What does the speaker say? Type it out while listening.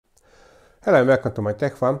Hello and welcome to my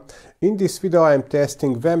Tech Farm. In this video I am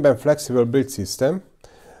testing Wham Bam flexible build system,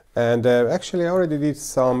 and actually I already did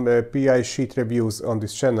some PI sheet reviews on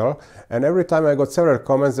this channel, and every time I got several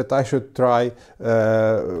comments that I should try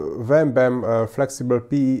Wham Bam flexible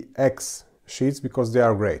PEX sheets because they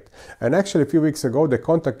are great. And actually a few weeks ago they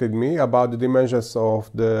contacted me about the dimensions of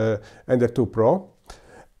the Ender2 Pro,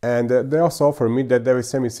 and they also offered me that they will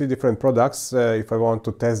send me 3 different products if I want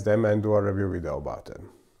to test them and do a review video about them.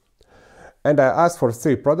 And I asked for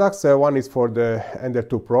 3 products. One is for the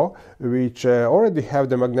Ender2 Pro, which already have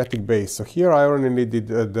the magnetic base. So here I only needed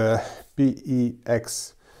the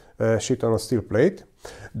PEX sheet on a steel plate.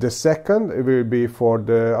 The second will be for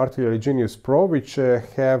the Artillery Genius Pro, which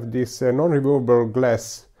have this non-removable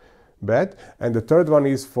glass bed. And the third one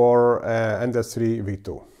is for Ender3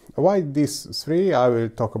 V2. Why these 3? I will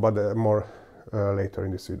talk about that more later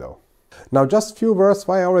in this video. Now, just few words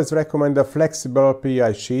why I always recommend the flexible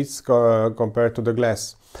PI sheets compared to the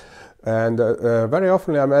glass. And very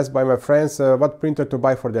often I'm asked by my friends what printer to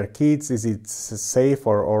buy for their kids, is it safe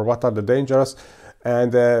or what are the dangers?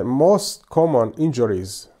 And most common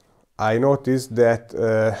injuries I noticed that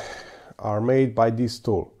are made by this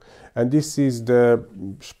tool. And this is the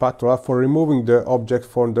spatula for removing the object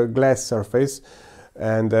from the glass surface.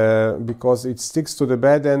 And because it sticks to the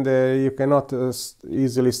bed and you cannot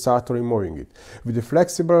easily start removing it. With the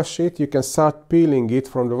flexible sheet you can start peeling it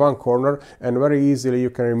from the one corner and very easily you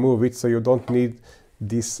can remove it, so you don't need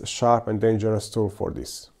this sharp and dangerous tool for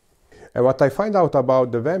this. And what I find out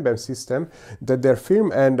about the Wham Bam system, that their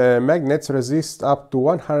film and magnets resist up to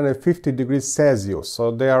 150 degrees Celsius,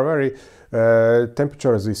 so they are very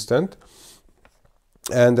temperature resistant.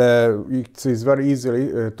 And it is very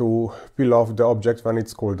easily to peel off the object when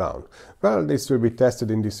it's cooled down. Well, this will be tested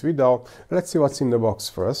in this video. Let's see what's in the box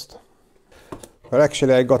first. Well,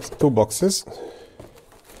 actually I got 2 boxes.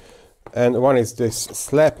 And one is this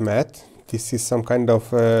slab mat. This is some kind of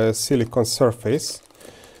silicone surface.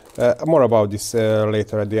 More about this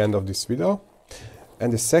later at the end of this video.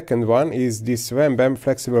 And the second one is this Wham Bam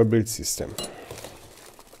flexible build system.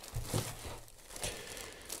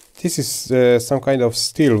 This is some kind of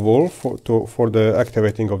steel wool for the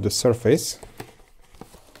activating of the surface.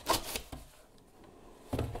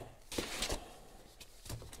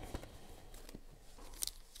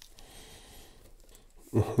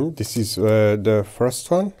 This is the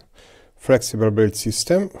first one, flexible build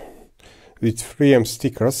system with 3M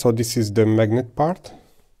stickers. So this is the magnet part.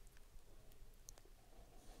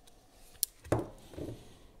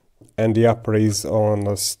 And the upper is on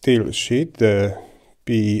a steel sheet, the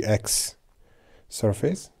PEX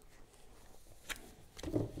surface.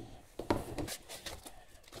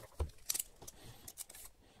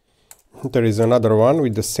 There is another one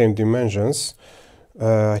with the same dimensions.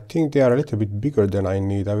 I think they are a little bit bigger than I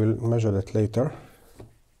need. I will measure that later.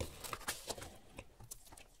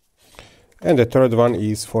 And the third one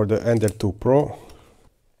is for the Ender2 Pro,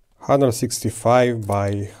 165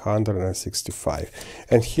 by 165.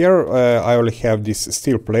 And here I only have this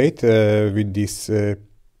steel plate with this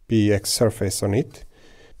PEX surface on it.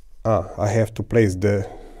 I have to place the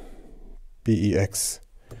PEX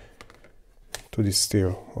to this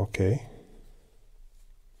steel, okay.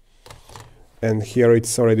 And here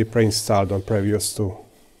it's already pre-installed on previous two.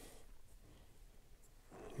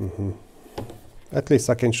 At least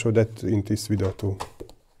I can show that in this video too.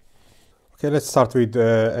 Okay, let's start with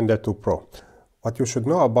Ender2 Pro. What you should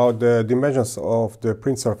know about the dimensions of the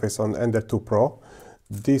print surface on Ender2 Pro,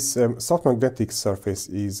 this soft magnetic surface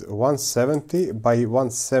is 170 by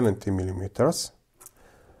 170 millimeters,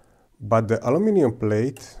 but the aluminium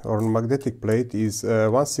plate or magnetic plate is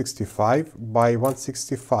 165 by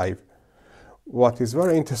 165. What is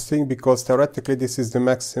very interesting, because theoretically this is the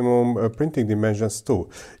maximum printing dimensions too.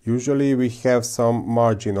 Usually we have some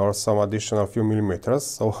margin or some additional few millimeters,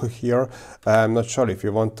 so here I'm not sure if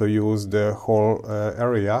you want to use the whole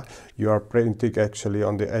area. You are printing actually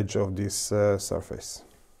on the edge of this surface.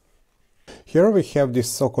 Here we have this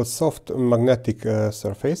so-called soft magnetic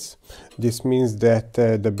surface. This means that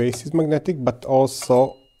the base is magnetic, but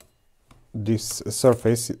also this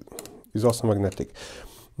surface is also magnetic.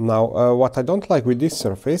 Now, what I don't like with this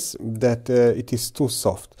surface, that it is too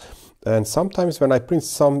soft. And sometimes when I print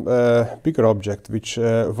some bigger object which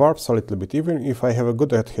warps a little bit, even if I have a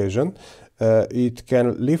good adhesion, it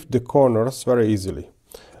can lift the corners very easily.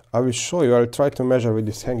 I will show you. I'll try to measure with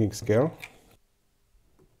this hanging scale.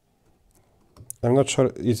 I'm not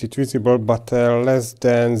sure is it visible, but less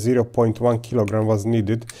than 0.1 kilogram was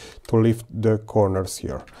needed to lift the corners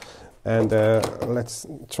here. And let's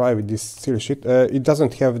try with this steel sheet. It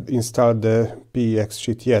doesn't have installed the PEX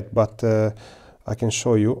sheet yet, but I can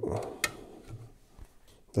show you.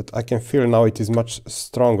 that I can feel now it is much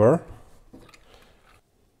stronger.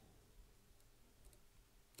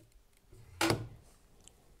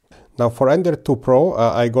 Now for Ender2 Pro,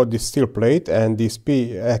 I got this steel plate and this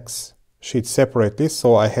PEX sheet separately,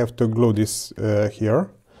 so I have to glue this here.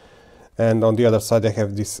 And on the other side I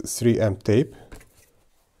have this 3M tape.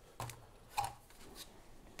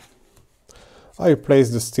 I place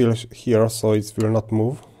the steel here so it will not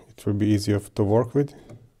move. It will be easier to work with.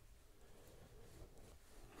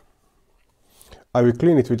 I will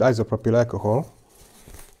clean it with isopropyl alcohol.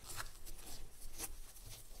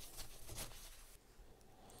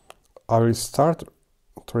 I will start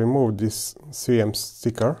to remove this 3M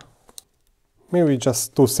sticker, maybe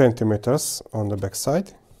just 2 centimeters on the back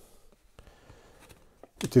side.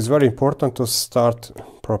 It is very important to start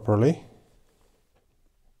properly.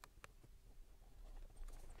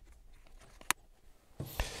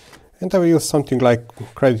 And I will use something like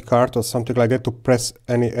credit card or something like that to press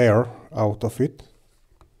any air out of it.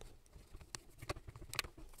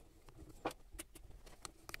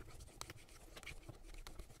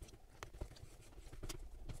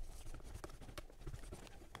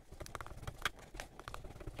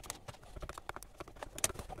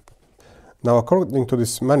 Now, according to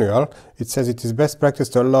this manual, it says it is best practice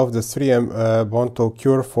to allow the 3M bond to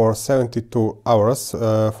cure for 72 hours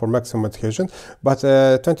for maximum adhesion, but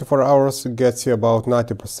 24 hours gets you about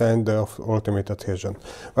 90% of ultimate adhesion.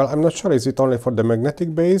 Well, I'm not sure, is it only for the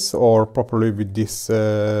magnetic base or properly with this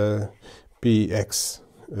PEX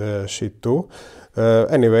sheet too.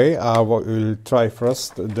 Anyway, I will try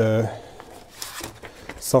first the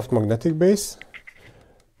soft magnetic base.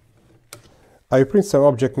 I will print some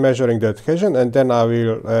object measuring the adhesion, and then I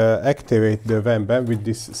will activate the Wham Bam with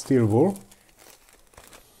this steel wool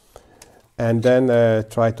and then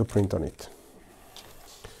try to print on it.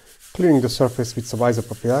 Cleaning the surface with some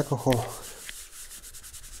isopropyl alcohol.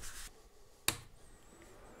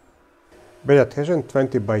 Bed adhesion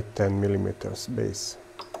 20 by 10 millimeters base.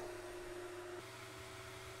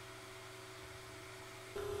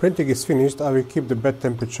 Printing is finished. I will keep the bed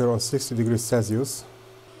temperature on 60 degrees Celsius.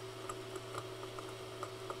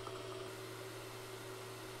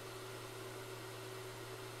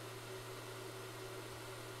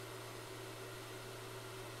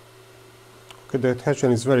 Okay, the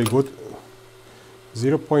adhesion is very good,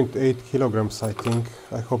 0.8 kilograms I think.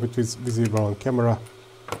 I hope it is visible on camera.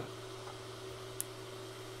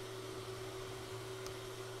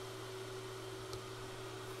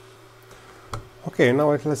 Okay,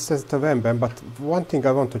 now let's test the Wham Bam, but one thing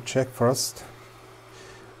I want to check first,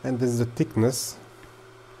 and this is the thickness,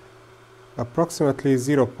 approximately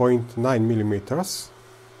 0.9 millimeters.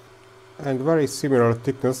 And very similar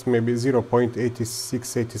thickness, maybe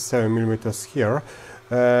 0.86-87 millimeters here.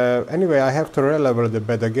 Anyway, I have to re-level the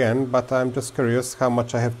bed again, but I'm just curious how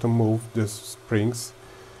much I have to move the springs,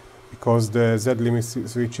 because the Z-limit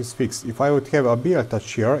switch is fixed. If I would have a BL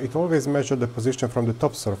touch here, it always measures the position from the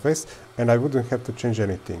top surface, and I wouldn't have to change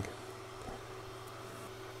anything.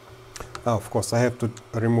 Now, of course, I have to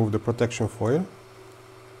remove the protection foil.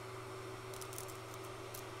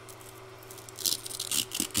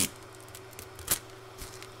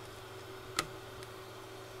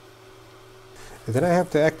 And then I have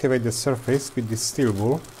to activate the surface with this steel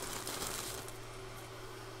wool.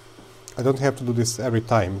 I don't have to do this every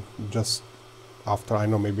time, just after, I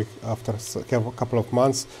know, maybe after a couple of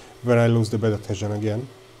months when I lose the bed adhesion again.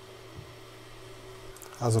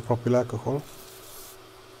 Isopropyl alcohol.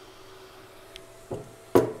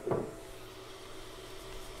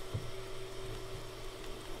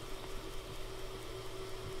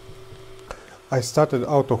 I started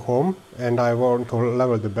auto home and I want to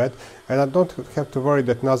level the bed, and I don't have to worry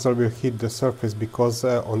that nozzle will hit the surface, because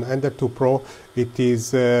on Ender2 Pro it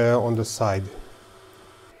is on the side.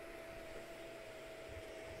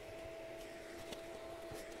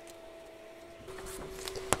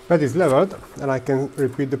 Bed is leveled and I can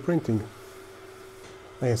repeat the printing.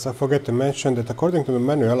 Yes, I forgot to mention that according to the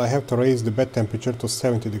manual I have to raise the bed temperature to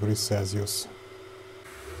 70 degrees Celsius.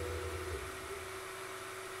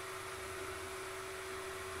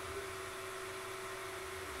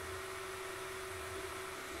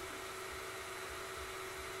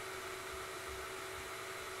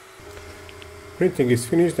 Printing is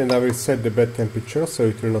finished and I will set the bed temperature so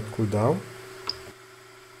it will not cool down.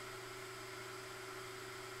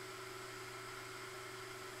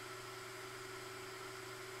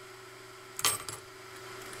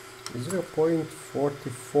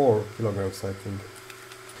 .44 kilograms I think.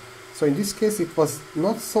 So in this case it was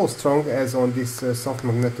not so strong as on this soft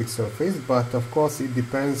magnetic surface, but of course it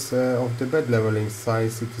depends of the bed leveling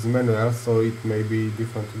size. It is manual, so it may be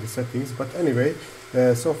different in the settings, but anyway,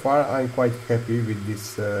 so far I'm quite happy with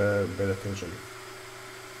this bed adhesion.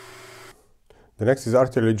 The next is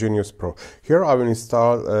Artillery Genius Pro. Here I will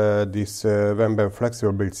install this Wham Bam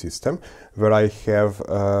flexible build system, where I have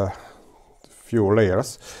few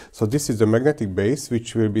layers. So this is the magnetic base,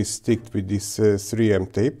 which will be sticked with this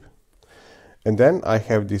 3M tape, and then I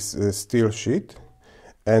have this steel sheet,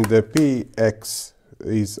 and the PEX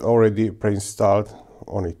is already pre-installed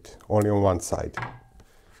on it, only on one side.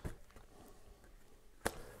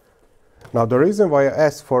 Now the reason why I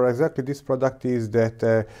asked for exactly this product is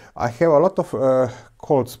that I have a lot of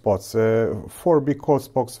cold spots, 4 big cold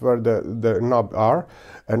spots where the knob are,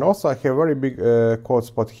 and also I have very big cold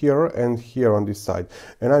spot here and here on this side.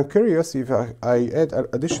 And I'm curious if I add an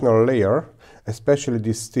additional layer, especially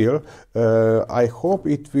this steel, I hope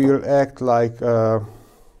it will act like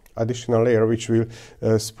additional layer which will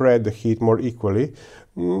spread the heat more equally.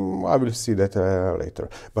 I will see that later.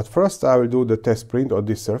 But first I will do the test print on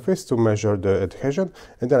this surface to measure the adhesion,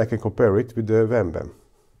 and then I can compare it with the Wham Bam.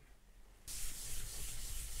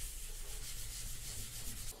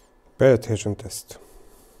 Bed adhesion test.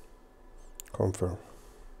 Confirm.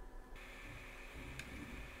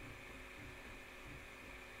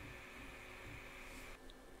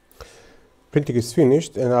 Printing is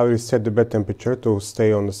finished, and I will set the bed temperature to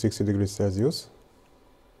stay on the 60 degrees Celsius.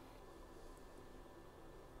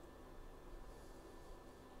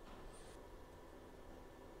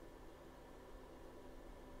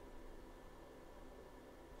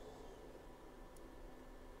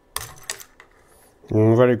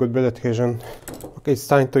 Very good bed adhesion. Okay, it's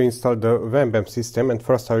time to install the Wham Bam system, and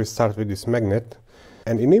first I will start with this magnet.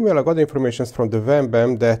 And in email I got information from the Wham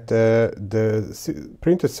Bam that the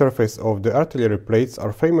printed surface of the artillery plates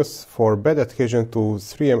are famous for bed adhesion to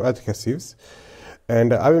 3M adhesives,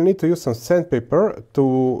 and I will need to use some sandpaper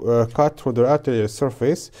to cut through the artillery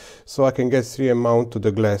surface so I can get 3M mount to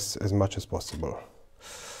the glass as much as possible.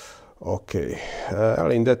 Okay,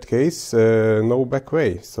 in that case, no back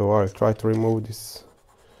way, so I'll try to remove this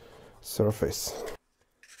surface.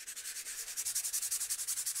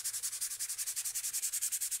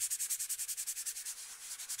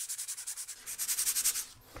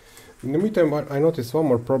 In the meantime, I noticed one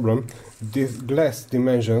more problem. These glass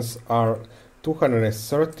dimensions are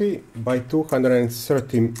 230 by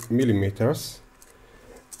 230 millimeters,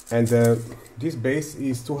 and this base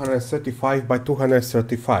is 235 by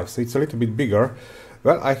 235, so it's a little bit bigger.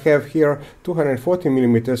 Well, I have here 240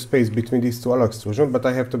 millimeter space between these two alloy extrusions, but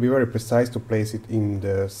I have to be very precise to place it in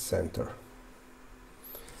the center.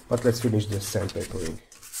 But let's finish the sandpapering.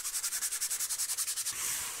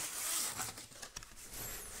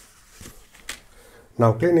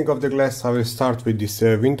 Now, cleaning of the glass, I will start with this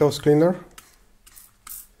Windows cleaner,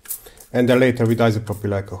 and then later with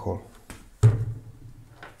isopropyl alcohol.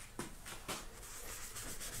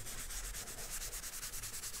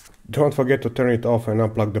 Don't forget to turn it off and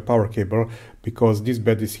unplug the power cable, because this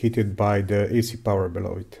bed is heated by the AC power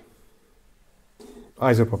below it.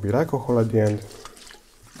 Isopropyl alcohol at the end.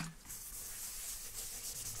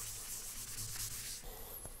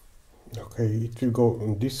 Okay, it will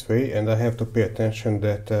go this way, and I have to pay attention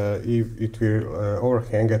that it will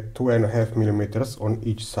overhang at 2.5 millimeters on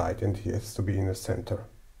each side, and it has to be in the center.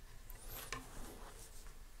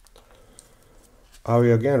 I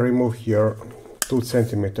will again remove here 2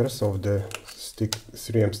 centimeters of the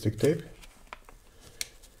 3M stick tape,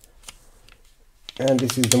 and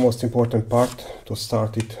this is the most important part, to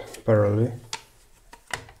start it parallelly.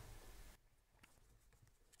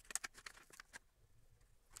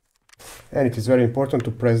 And it is very important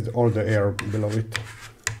to press all the air below it.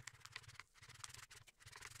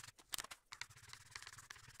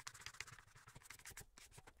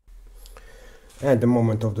 And the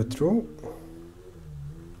moment of the through.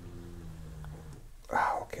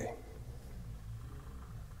 Okay.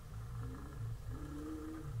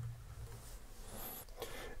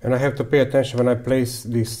 And I have to pay attention when I place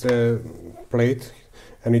this plate,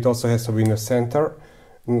 and it also has to be in the center,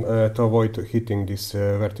 to avoid hitting these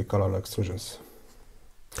vertical alloy extrusions.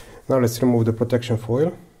 Now let's remove the protection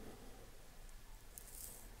foil.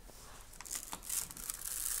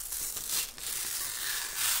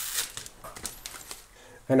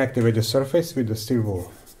 And activate the surface with the steel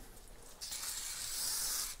wool.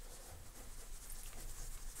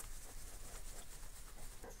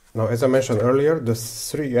 Now, as I mentioned earlier, the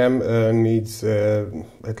 3M needs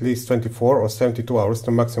at least 24 or 72 hours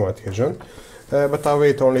to maximum adhesion. But I'll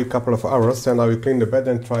wait only a couple of hours, and I will clean the bed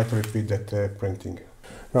and try to repeat that printing.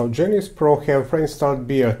 Now Genius Pro have pre-installed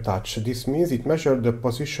BL Touch. This means it measures the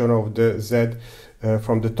position of the Z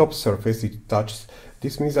from the top surface it touches.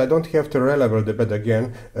 This means I don't have to re-level the bed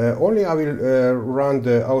again, only I will run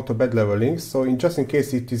the auto bed leveling, so just in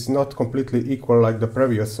case it is not completely equal like the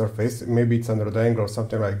previous surface, maybe it's under the angle or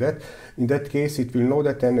something like that, in that case it will know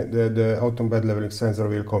that and the auto bed leveling sensor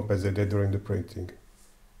will compensate it during the printing.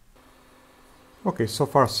 Okay, so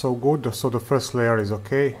far so good, so the first layer is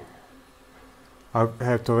okay. I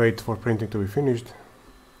have to wait for printing to be finished.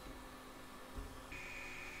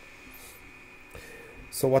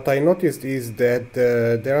 So what I noticed is that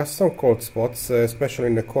there are some cold spots, especially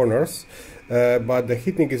in the corners, but the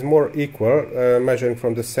heating is more equal, measuring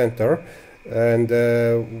from the center. And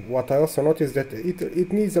what I also noticed that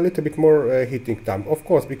it needs a little bit more heating time. Of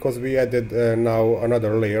course, because we added now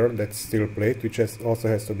another layer, that's steel plate, which also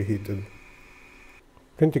has to be heated.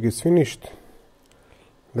 Printing is finished.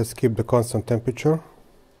 Let's keep the constant temperature.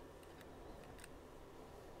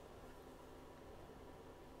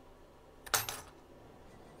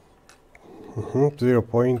 Mm-hmm,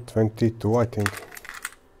 0.22 I think.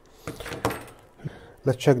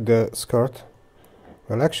 Let's check the skirt.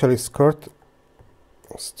 Well, actually skirt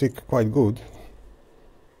stick quite good.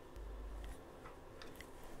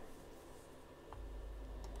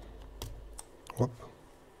 Whoop.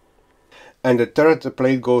 And the third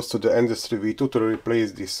plate goes to the Ender3 V2 to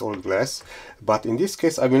replace this old glass, but in this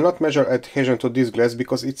case I will not measure adhesion to this glass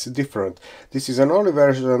because it's different. This is an early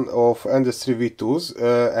version of Ender3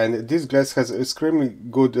 V2s, and this glass has extremely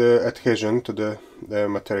good adhesion to the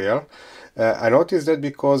material. I noticed that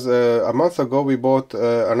because a month ago we bought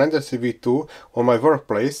an Ender3 V2 on my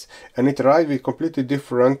workplace and it arrived with completely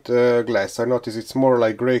different glass. I noticed it's more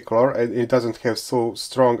like grey color and it doesn't have so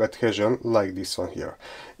strong adhesion like this one here.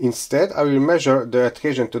 Instead I will measure the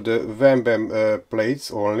adhesion to the Wham Bam plates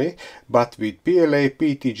only, but with PLA,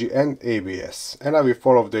 PETG and ABS, and I will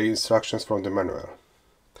follow the instructions from the manual.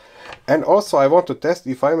 And also I want to test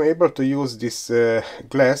if I'm able to use this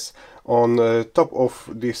glass on top of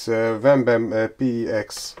this Wham Bam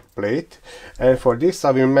PEX plate, and for this I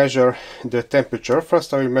will measure the temperature.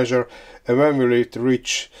 First I will measure when will it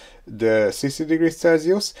reach the 60 degrees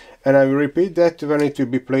Celsius, and I will repeat that when it will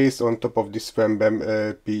be placed on top of this Wham Bam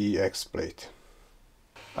PEX plate.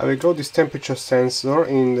 I will draw this temperature sensor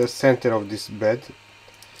in the center of this bed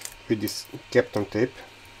with this Kapton tape.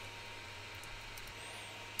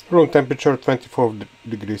 Room temperature 24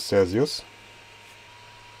 degrees Celsius.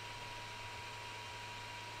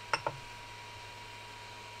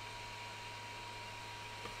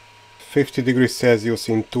 $50 degrees Celsius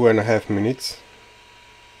in 2.5 minutes.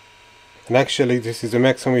 And actually this is the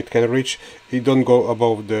maximum it can reach. It don't go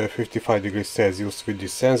above the 55 degrees Celsius with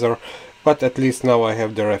this sensor, but at least now I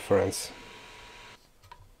have the reference.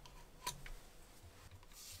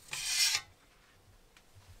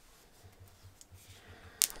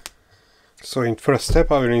 So in first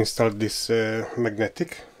step I will install this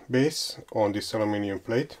magnetic base on this aluminium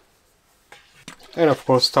plate, and of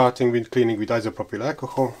course starting with cleaning with isopropyl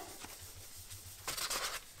alcohol,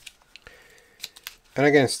 and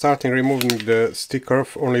again starting removing the sticker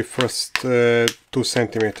only first 2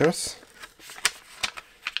 centimeters.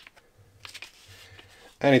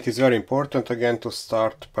 And it is very important again to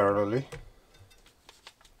start parallelly.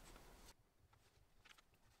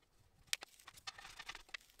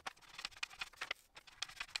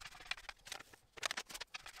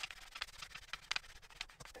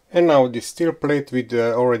 And now this steel plate with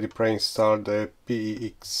the already pre-installed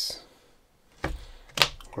PEX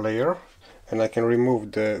layer, and I can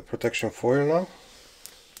remove the protection foil now.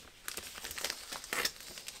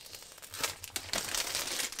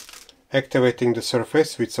 Activating the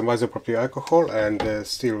surface with some isopropyl alcohol and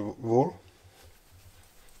steel wool.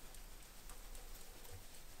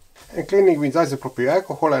 And cleaning with isopropyl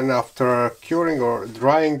alcohol, and after curing or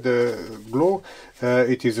drying the glue,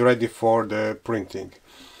 it is ready for the printing.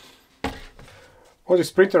 On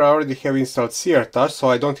this printer I already have installed CR Touch, so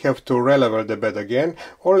I don't have to re-level the bed again.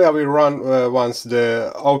 Only I will run once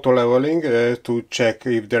the auto leveling to check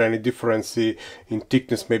if there are any difference in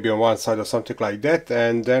thickness, maybe on one side or something like that,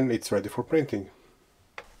 and then it's ready for printing.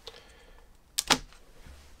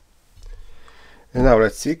 And now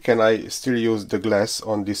let's see, can I still use the glass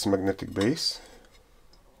on this magnetic base?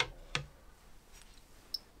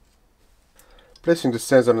 Placing the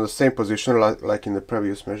sensor in the same position like in the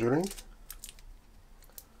previous measuring.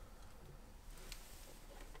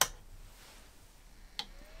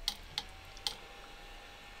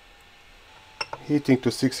 Heating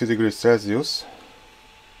to 60 degrees Celsius.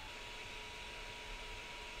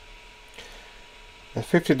 And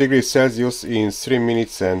 50 degrees Celsius in 3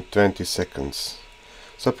 minutes and 20 seconds.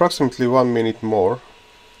 So approximately 1 minute more,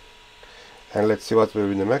 and let's see what will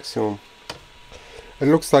be the maximum. It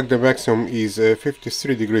looks like the maximum is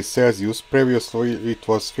 53 degrees Celsius. Previously it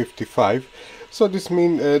was 55. So this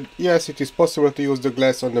means, yes, it is possible to use the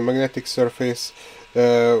glass on the magnetic surface,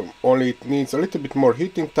 only it needs a little bit more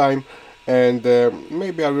heating time, and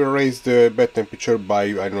maybe I will raise the bed temperature by,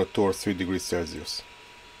 I don't know, 2 or 3 degrees Celsius.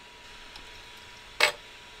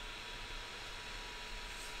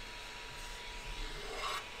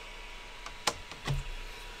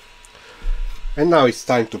 And now it's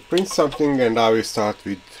time to print something, and I will start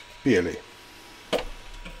with PLA.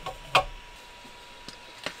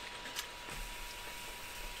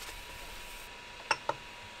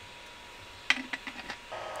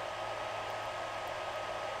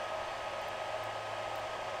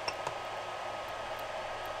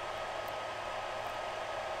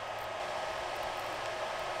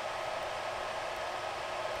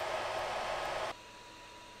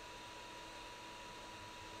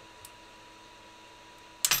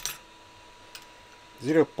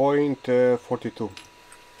 .42.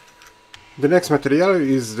 The next material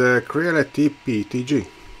is the Creality PETG.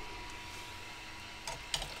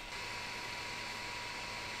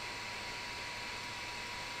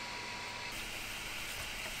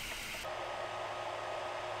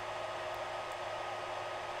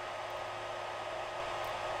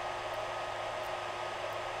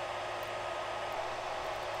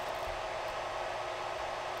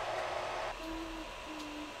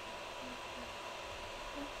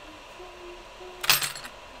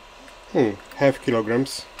 Half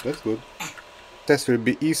kilograms, that's good. Test will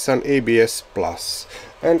be ESAN ABS Plus,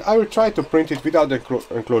 and I will try to print it without the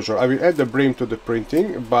enclosure. I will add the brim to the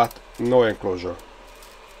printing, but no enclosure.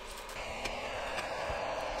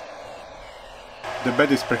 The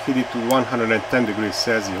bed is preheated to 110 degrees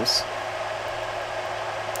Celsius,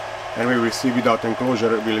 and we will see without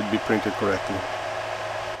enclosure will it be printed correctly.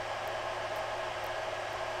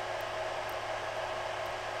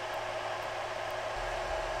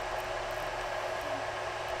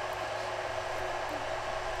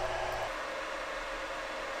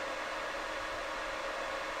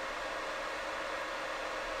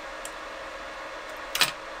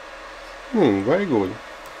 Very good.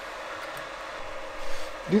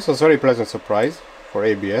 This was a very pleasant surprise for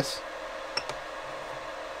ABS.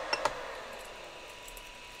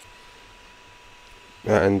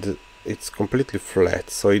 And it's completely flat,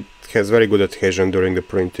 so it has very good adhesion during the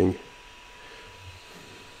printing.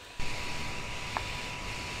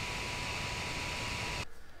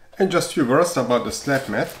 And just a few words about the slab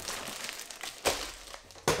mat.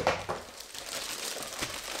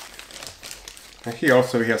 And here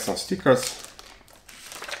also we have some stickers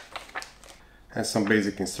and some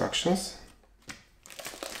basic instructions.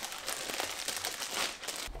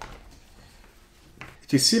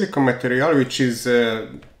 It is silicone material, which is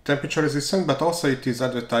temperature resistant, but also it is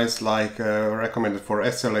advertised like recommended for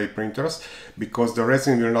SLA printers, because the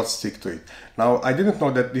resin will not stick to it. Now, I didn't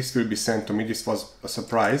know that this will be sent to me. This was a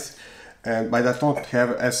surprise, but I don't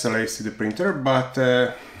have SLA CD printer, but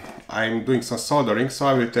I'm doing some soldering, so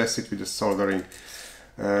I will test it with the soldering,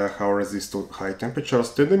 how it resists to high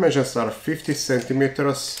temperatures. The dimensions are 50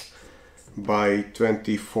 centimeters by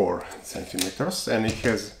 24 centimeters, and it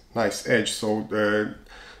has nice edge, so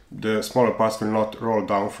the smaller parts will not roll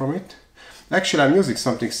down from it. Actually, I'm using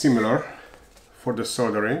something similar for the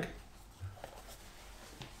soldering.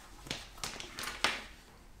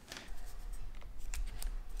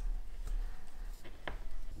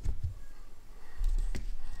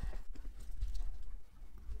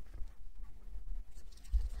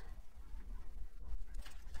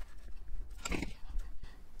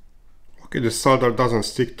 Okay, the solder doesn't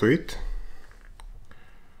stick to it.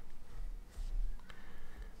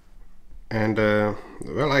 And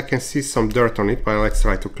well, I can see some dirt on it, but let's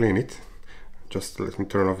try to clean it. Just let me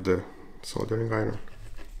turn off the soldering iron.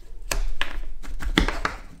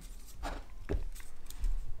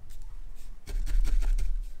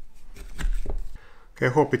 Okay, I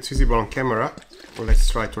hope it's visible on camera. Let's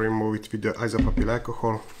try to remove it with the isopropyl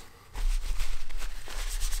alcohol.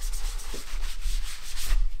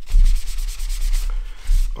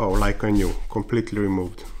 Oh, like new, completely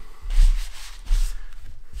removed.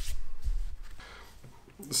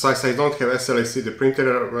 Since I don't have SLA CD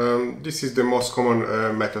printer, this is the most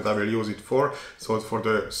common method I will use it for, so for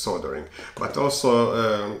the soldering. But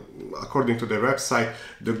also, according to the website,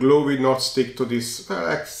 the glue will not stick to this,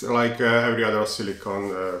 acts like every other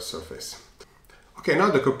silicone surface. Okay, now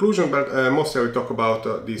the conclusion, but mostly I will talk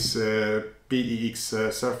about this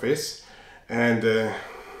PEX surface, and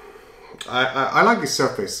I like this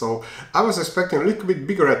surface. So I was expecting a little bit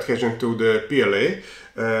bigger adhesion to the PLA,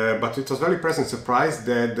 but it was very pleasant surprise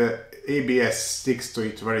that the ABS sticks to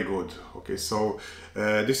it very good. Okay, so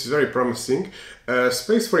this is very promising.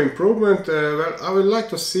 Space for improvement, well, I would like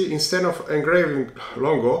to see, instead of engraving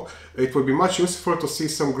logo, it would be much useful to see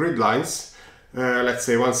some grid lines, let's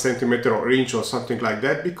say 1 centimeter or inch or something like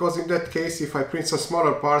that, because in that case, if I print some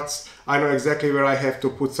smaller parts, I know exactly where I have to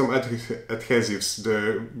put some adhesives,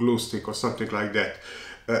 the glue stick or something like that.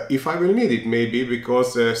 If I will need it, maybe,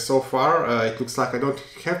 because so far it looks like I don't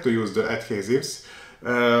have to use the adhesives.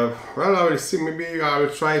 Well, I will see. Maybe I will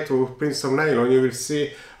try to print some nylon. You will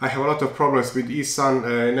see I have a lot of problems with E-Sun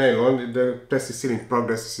nylon. The test is still in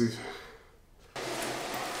progress.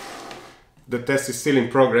 The test is still in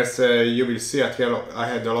progress. You will see I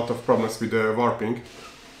had a lot of problems with the warping.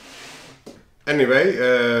 Anyway,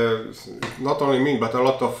 not only me, but a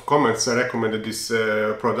lot of comments recommended this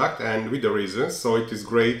product, and with the reasons. So it is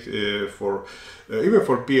great for even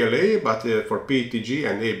for PLA, but for PETG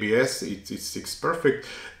and ABS it's perfect,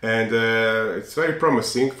 and it's very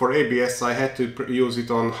promising. For ABS I had to use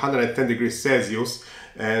it on 110 degrees Celsius,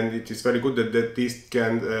 and it is very good that this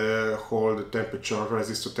can hold the temperature,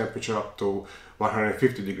 resist to temperature up to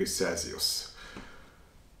 150 degrees Celsius.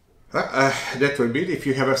 That will be it. If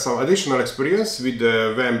you have some additional experience with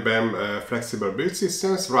the Wham Bam flexible build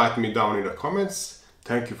systems, write me down in the comments.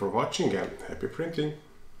 Thank you for watching and happy printing!